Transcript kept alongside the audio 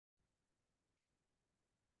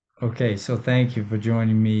Okay, so thank you for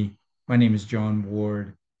joining me. My name is John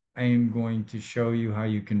Ward. I am going to show you how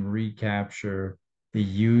you can recapture the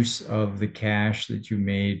use of the cash that you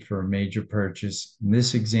made for a major purchase. In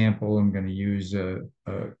this example, I'm going to use a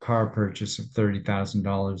car purchase of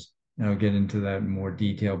 $30,000, and I'll get into that in more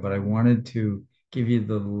detail, but I wanted to give you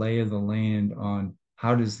the lay of the land on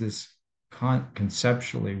how does this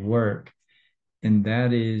conceptually work, and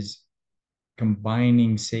that is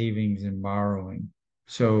combining savings and borrowing.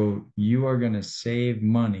 So you are going to save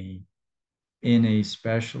money in a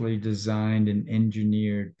specially designed and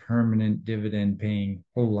engineered permanent dividend paying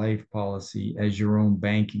whole life policy as your own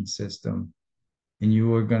banking system. And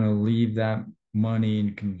you are going to leave that money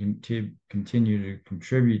and continue to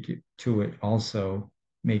contribute to it, also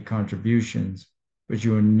make contributions, but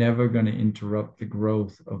you are never going to interrupt the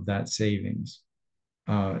growth of that savings.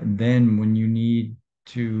 Then when you need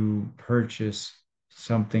to purchase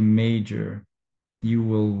something major, you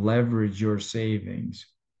will leverage your savings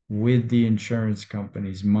with the insurance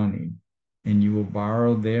company's money, and you will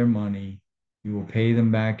borrow their money. You will pay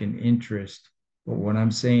them back in interest. But what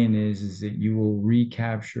I'm saying is that you will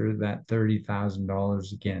recapture that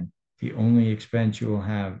 $30,000 again. The only expense you will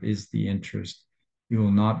have is the interest. You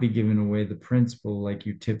will not be giving away the principal like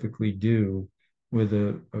you typically do with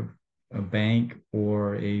a bank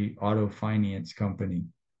or a auto finance company.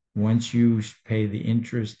 Once you pay the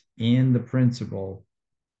interest and the principal,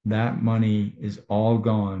 that money is all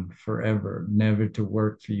gone forever, never to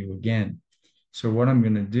work for you again. So what I'm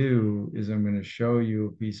going to do is I'm going to show you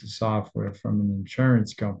a piece of software from an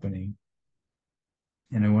insurance company,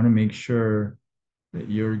 and I want to make sure that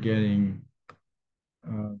you're getting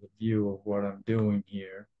the view of what I'm doing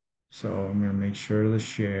here. So I'm going to make sure to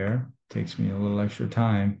share. It takes me a little extra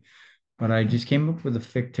time, but I just came up with a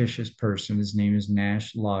fictitious person. His name is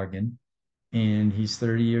Nash Logan, and he's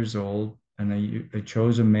 30 years old. And I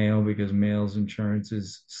chose a male because male's insurance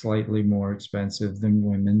is slightly more expensive than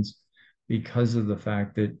women's because of the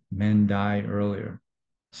fact that men die earlier.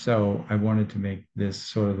 So I wanted to make this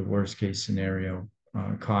sort of the worst case scenario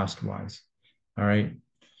cost wise. All right.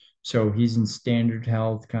 So he's in standard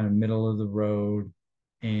health, kind of middle of the road.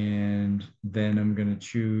 And then I'm going to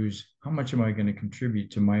choose how much am I going to contribute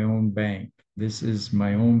to my own bank? This is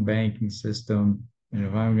my own banking system. And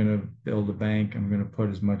if I'm going to build a bank, I'm going to put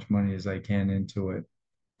as much money as I can into it.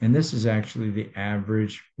 And this is actually the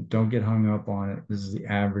average, but don't get hung up on it. This is the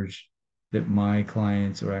average that my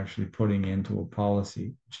clients are actually putting into a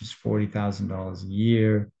policy, which is $40,000 a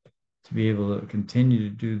year. To be able to continue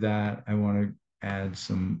to do that, I want to add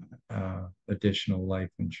some additional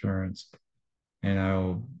life insurance, and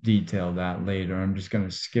I'll detail that later. I'm just going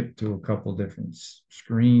to skip to a couple different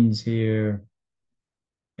screens here,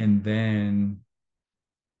 and then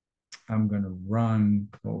I'm going to run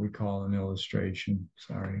what we call an illustration.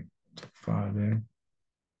 Sorry, too far there.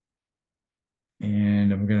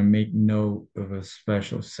 And I'm going to make note of a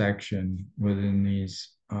special section within these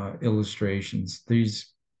illustrations.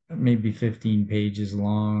 These may be 15 pages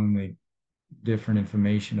long. They different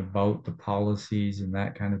information about the policies and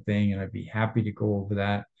that kind of thing. And I'd be happy to go over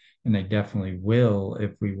that. And I definitely will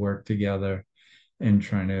if we work together in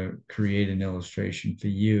trying to create an illustration for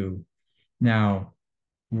you. Now,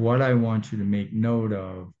 what I want you to make note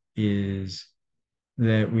of is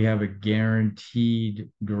that we have a guaranteed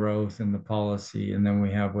growth in the policy, and then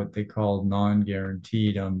we have what they call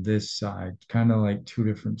non-guaranteed on this side, kind of like two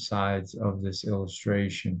different sides of this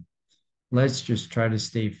illustration. Let's just try to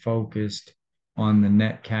stay focused on the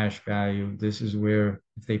net cash value. This is where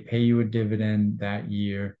if they pay you a dividend that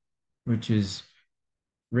year, which is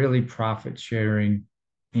really profit sharing,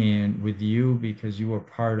 and with you because you are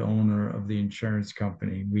part owner of the insurance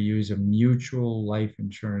company. We use a mutual life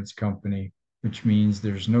insurance company, which means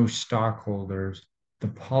there's no stockholders. The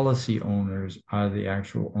policy owners are the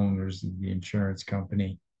actual owners of the insurance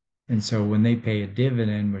company. And so when they pay a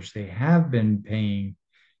dividend, which they have been paying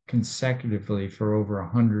consecutively for over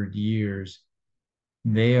 100 years,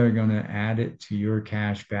 they are going to add it to your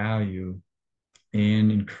cash value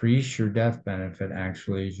and increase your death benefit.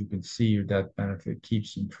 Actually, as you can see, your death benefit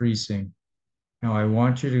keeps increasing. Now, I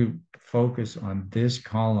want you to focus on this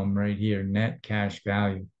column right here, net cash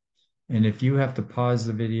value. And if you have to pause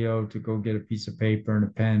the video to go get a piece of paper and a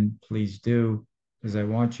pen, please do, because I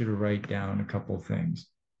want you to write down a couple of things.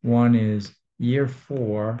 One is year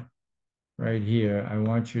 4, right here. I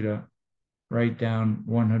want you to write down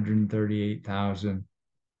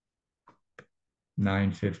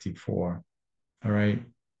 138,954. All right.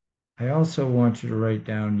 I also want you to write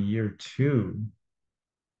down year 2,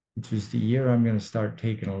 which is the year I'm going to start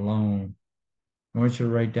taking a loan. I want you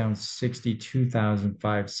to write down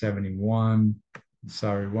 62,571.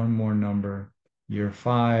 sorry, one more number, year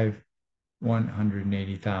five,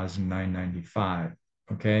 180,995.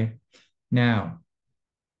 Okay. Now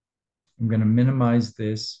I'm going to minimize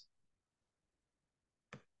this,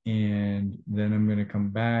 and then I'm going to come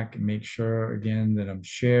back and make sure again that I'm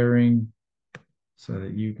sharing so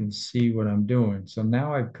that you can see what I'm doing. So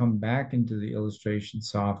now I've come back into the illustration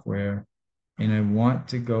software and I want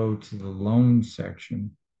to go to the loan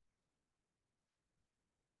section,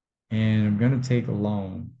 and I'm going to take a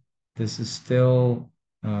loan. This is still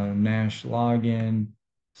Nash login,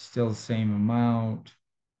 still the same amount.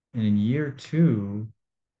 And in year two,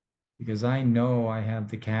 because I know I have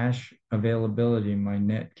the cash availability, my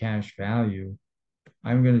net cash value,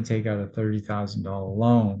 I'm going to take out a $30,000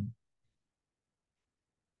 loan.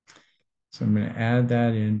 So I'm going to add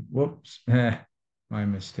that in. Whoops, my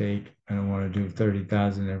mistake. I don't want to do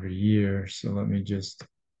 30,000 every year. So let me just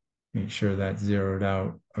make sure that's zeroed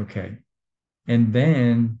out. Okay. And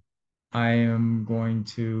then I am going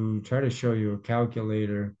to try to show you a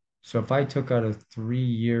calculator. So if I took out a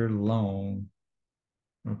 3-year loan,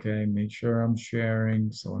 okay, make sure I'm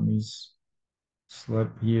sharing. So let me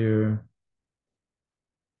slip here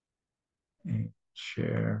and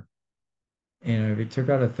share. And if it took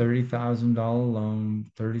out a $30,000 loan,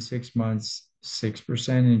 36 months,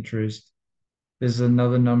 6% interest, this is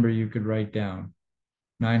another number you could write down.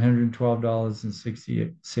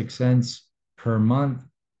 $912.66 per month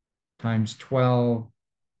times 12,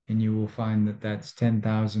 and you will find that that's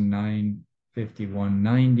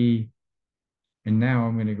 10,951.90. And now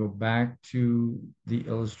I'm going to go back to the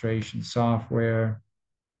illustration software,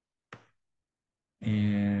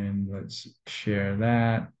 and let's share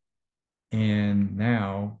that. And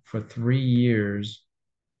now for 3 years,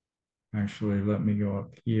 actually, let me go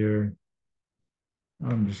up here.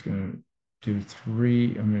 I'm just going to do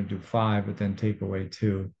three. I'm going to do five, but then take away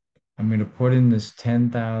two. I'm going to put in this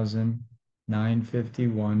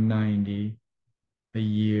 10,951.90 a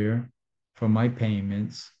year for my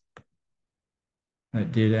payments. I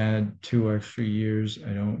did add 2 extra years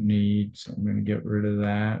I don't need, so I'm going to get rid of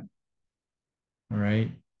that. All right.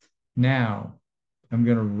 Now, I'm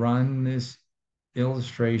going to run this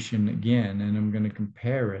illustration again, and I'm going to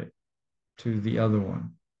compare it to the other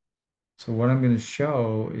one. So what I'm going to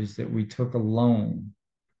show is that we took a loan.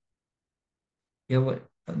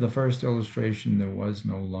 The first illustration, there was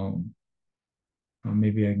no loan.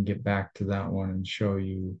 Maybe I can get back to that one and show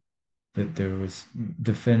you that there was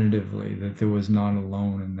definitively that there was not a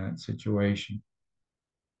loan in that situation.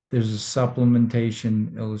 There's a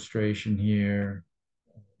supplementation illustration here,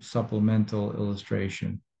 supplemental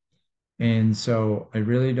illustration. And so I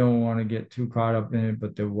really don't want to get too caught up in it,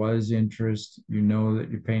 but there was interest. You know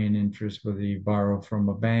that you're paying interest whether you borrow from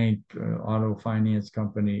a bank, auto finance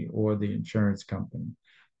company, or the insurance company.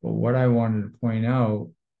 But what I wanted to point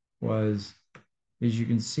out was, as you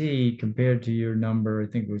can see, compared to your number, I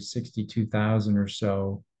think it was 62,000 or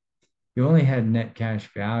so, you only had net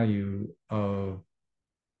cash value of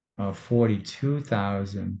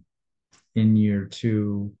 42,000 in year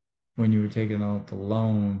two when you were taking out the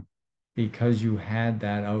loan, because you had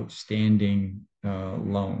that outstanding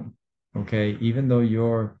loan. Okay, even though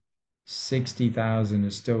your 60,000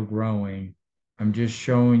 is still growing, I'm just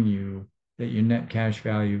showing you that your net cash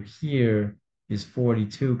value here is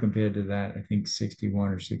 42 compared to that, I think 61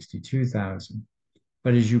 or 62,000.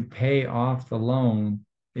 But as you pay off the loan,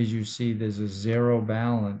 as you see, there's a zero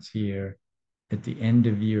balance here at the end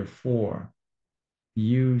of year four.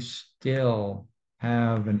 You still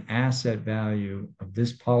have an asset value of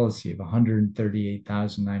this policy of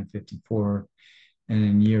 138,954. And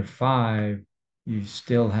in year five, you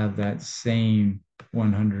still have that same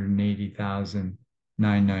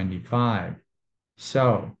 180,995.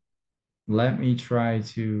 So let me try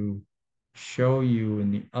to show you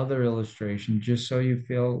in the other illustration, just so you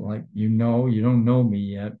feel like you know, you don't know me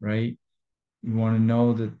yet, right? You want to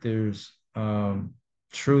know that there's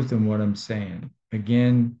truth in what I'm saying.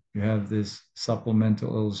 Again, you have this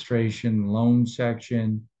supplemental illustration loan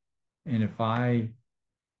section. And if I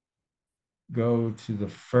go to the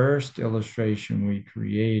first illustration we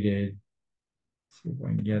created, see if I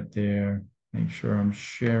can get there, make sure I'm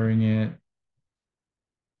sharing it.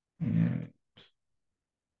 And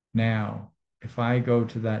now, if I go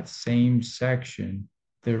to that same section,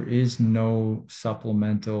 there is no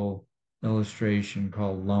supplemental illustration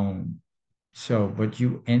called loan. So, but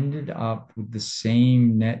you ended up with the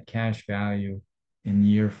same net cash value in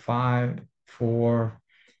year five, four,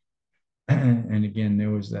 and again, there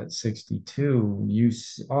was that 62. You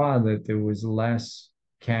saw that there was less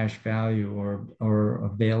cash value or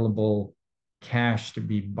available cash to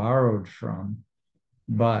be borrowed from,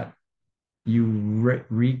 but You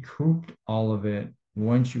recouped all of it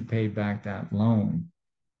once you paid back that loan.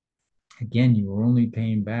 Again, you were only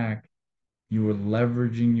paying back, you were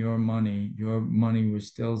leveraging your money was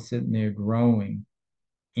still sitting there growing,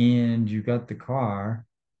 and you got the car,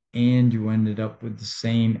 and you ended up with the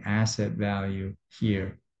same asset value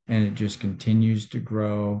here. And it just continues to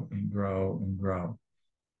grow and grow and grow.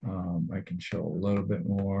 I can show a little bit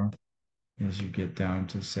more as you get down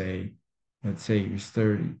to say, let's say you're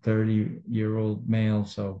 30-year-old male.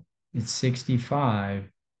 So it's 65.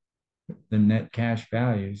 The net cash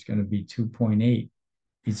value is going to be 2.8.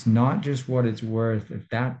 It's not just what it's worth at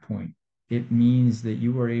that point. It means that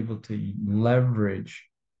you were able to leverage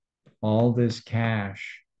all this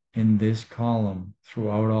cash in this column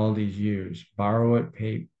throughout all these years. Borrow it,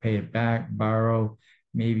 pay it back, borrow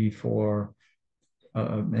maybe for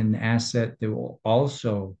an asset that will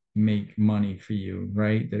also make money for you,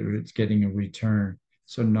 right? That it's getting a return.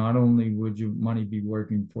 So not only would your money be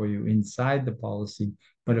working for you inside the policy,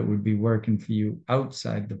 but it would be working for you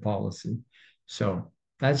outside the policy. So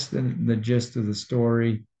that's the gist of the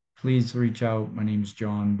story. Please reach out. My name is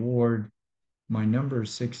John Ward. My number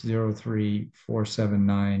is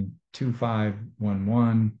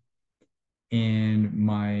 603-479-2511. And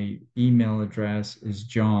my email address is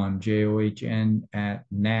John, at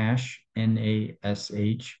Nash,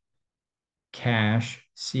 Nash, cash, Cash,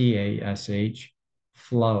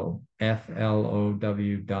 flow, FLOW.com.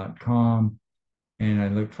 And I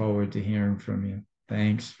look forward to hearing from you.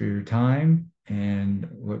 Thanks for your time and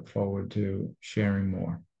look forward to sharing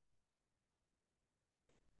more.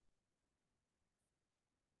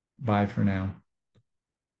 Bye for now.